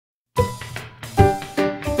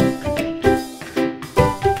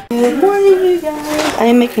I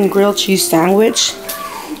am making grilled cheese sandwich.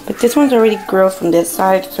 But this one's already grilled from this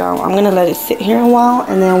side, so I'm gonna let it sit here a while,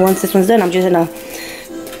 and then once this one's done, I'm just gonna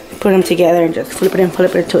put them together and just flip it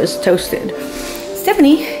until it's toasted.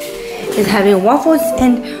 Stephanie is having waffles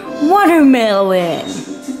and watermelon.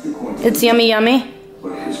 It's yummy, yummy.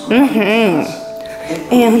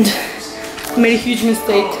 And I made a huge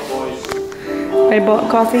mistake. I bought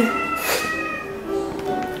coffee.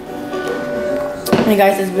 Hey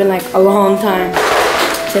guys, it's been like a long time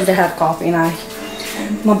since I had coffee, and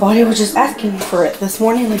my body was just asking for it this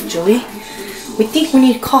morning. Like, Julie, we think we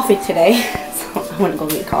need coffee today, so I want to go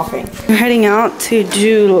get coffee. We're heading out to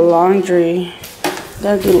do laundry.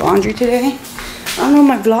 Gotta do laundry today. I don't know,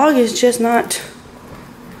 my vlog is just not.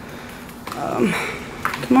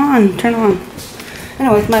 Come on, turn on.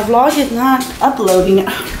 Anyways, my vlog is not uploading.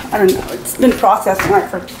 I don't know. It's been processing like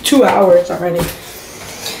for 2 hours already.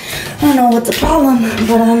 I don't know what's the problem,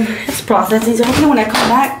 but it's processing. So hopefully when I come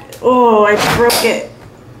back, oh, I broke it.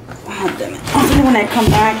 Oh, damn it. Hopefully when I come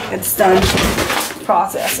back, it's done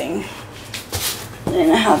processing.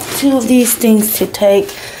 And I have 2 of these things to take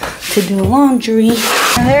to do laundry.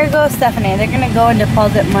 And there goes Stephanie. They're gonna go and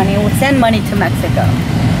deposit money. We'll send money to Mexico.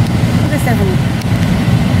 Look at Stephanie.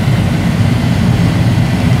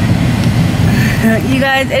 You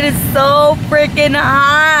guys, it is so freaking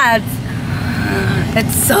hot.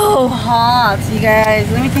 It's so hot, you guys.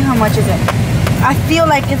 Let me think, how much is it? I feel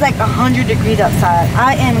like it's like 100 degrees outside.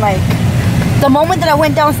 I am like, the moment that I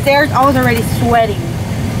went downstairs, I was already sweating.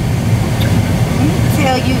 Let me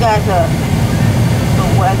tell you guys the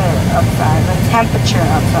weather outside, the temperature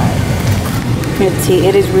outside. Let's see,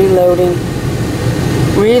 it is reloading.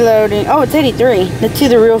 Reloading. Oh, it's 83. Let's see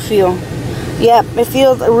the real feel. Yep, it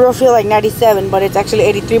feels, a real feel like 97, but it's actually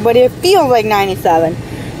 83, but it feels like 97.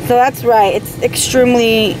 So that's right, it's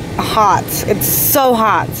extremely hot. It's so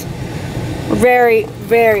hot. Very,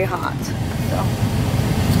 very hot. So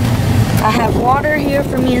I have water here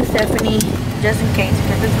for me and Stephanie, just in case,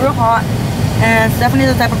 because it's real hot. And Stephanie's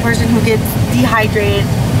the type of person who gets dehydrated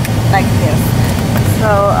like this.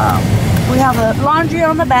 So we have a laundry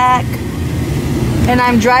on the back, and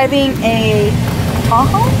I'm driving a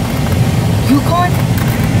Tahoe? Yukon?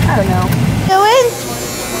 I don't know. Go in.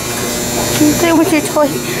 Stay with your toy.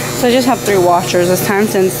 So I just have 3 washers this time,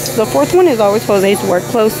 since the 4th one is always Jose's work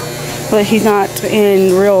clothes, but he's not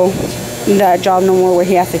in that job no more where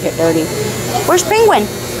he has to get dirty. Where's Penguin?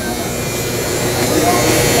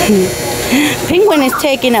 Penguin is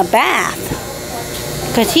taking a bath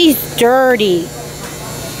because he's dirty. It's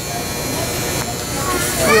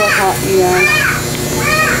real hot, you guys.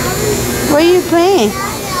 What are you playing?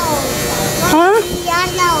 Huh?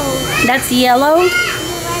 Yellow. That's yellow?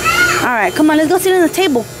 Alright, come on, let's go sit on the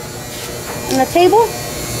table. On the table?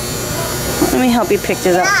 Let me help you pick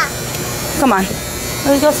this up. Come on.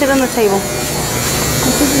 Let's go sit on the table.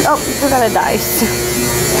 Oh, we still got a dice.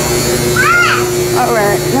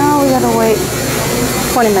 Alright, now we gotta wait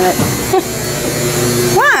 20 minutes.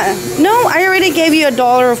 What? No, I already gave you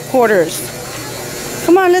 $1 of quarters.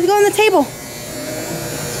 Come on, let's go on the table.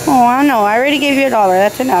 Oh, I know. I already gave you $1.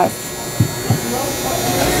 That's enough.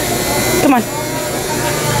 Come on.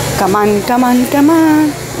 Come on, come on, come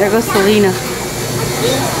on. There goes Selena.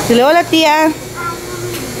 Dile hola, tía.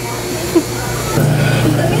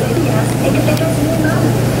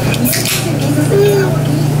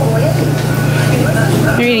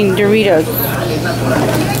 You're eating Doritos.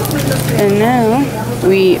 And now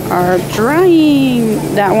we are drying.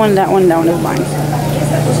 That one is mine.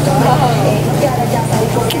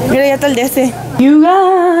 Mira, ya está el de ese. You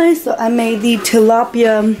guys, so I made the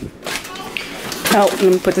tilapia. Oh,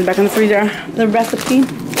 let me put this back in the freezer. The recipe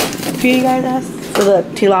for you guys asked. So the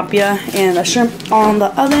tilapia and the shrimp on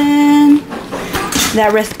the oven.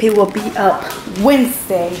 That recipe will be up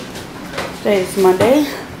Wednesday. Today is Monday.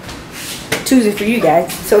 Tuesday for you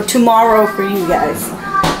guys. So tomorrow for you guys.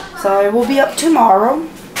 So it will be up tomorrow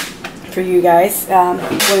for you guys.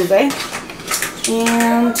 Wednesday.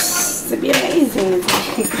 And it'll be amazing.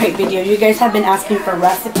 It's a great video. You guys have been asking for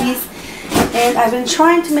recipes. And I've been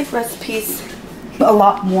trying to make recipes a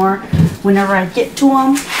lot more whenever I get to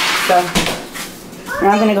them. So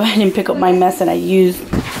now I'm going to go ahead and pick up my mess that I used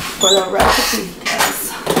for the recipe.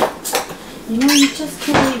 Yes. You know, you just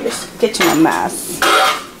can't leave your kitchen a mess.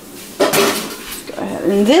 Go ahead.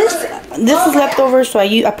 And this is leftover, so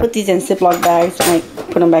I put these in Ziploc bags and I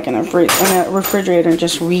put them back in a refrigerator and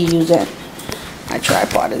just reuse it. My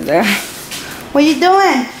tripod is there. What are you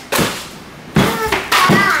doing?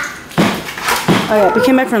 Oh yeah, we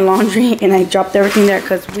came back from laundry and I dropped everything there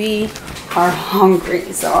because we are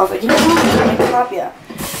hungry. So I was like, you know what, I'm gonna make tilapia.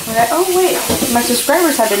 Oh wait, my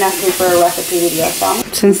subscribers have been asking for a recipe video.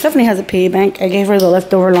 Since Stephanie has a piggy bank, I gave her the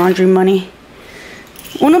leftover laundry money.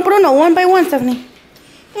 Uno por uno, one by one, Stephanie.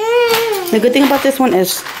 The good thing about this one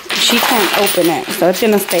is she can't open it, so it's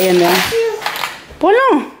gonna stay in there.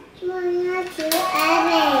 Polo.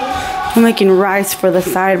 I'm making rice for the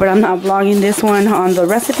side, but I'm not vlogging this one on the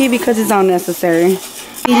recipe because it's unnecessary.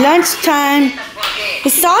 Lunchtime.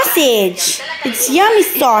 It's sausage. It's yummy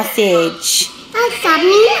sausage.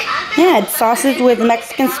 Yeah, it's sausage with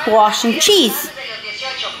Mexican squash and cheese.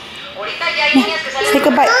 Yeah, take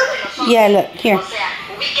a bite. Yeah, look, here.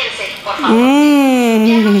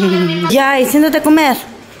 Ya, y siéntate a comer.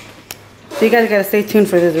 So you guys gotta stay tuned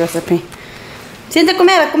for this recipe. Siéntate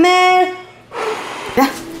a comer, Yeah,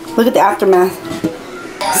 look at the aftermath.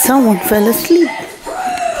 Someone fell asleep.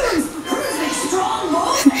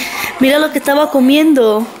 Mira lo que estaba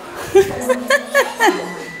comiendo.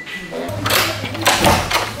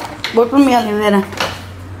 Voy por mi aloe vera.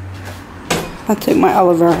 I'll take my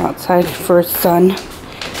aloe vera outside for a sun.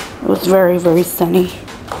 It was very, very sunny.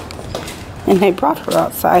 And I brought her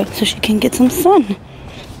outside so she can get some sun.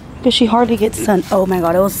 Because she hardly gets sun. Oh my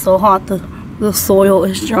god, it was so hot. The soil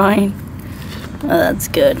is drying. Oh, that's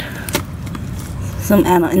good. Some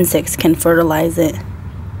insects can fertilize it.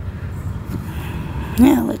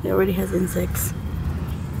 Yeah, look, it already has insects.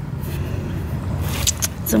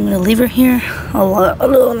 So I'm going to leave her here a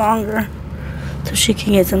little longer so she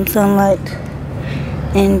can get some sunlight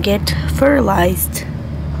and get fertilized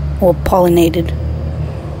or pollinated.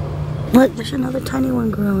 Look, there's another tiny one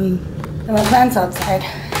growing. And my plant's outside.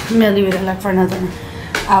 I'm going to leave it like for another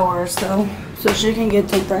hour or so she can get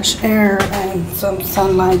some fresh air and some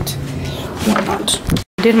sunlight. Whatnot.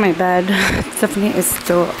 I did my bed. Stephanie is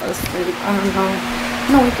still asleep. I don't know.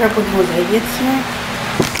 I'm gonna wake her up when Jose gets here.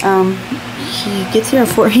 He gets here at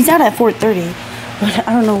 4. He's out at 4:30, but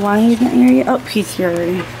I don't know why he's not here yet. Oh, he's here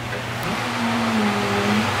already.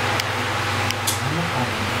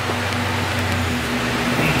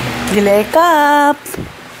 Wake up!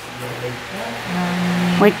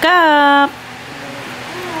 Wake up!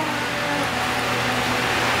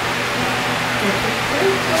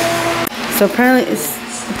 So apparently it's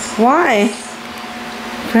why?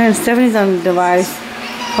 Apparently Stephanie's on the device.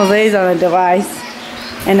 Jose's on a device,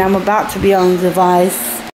 and I'm about to be on the device.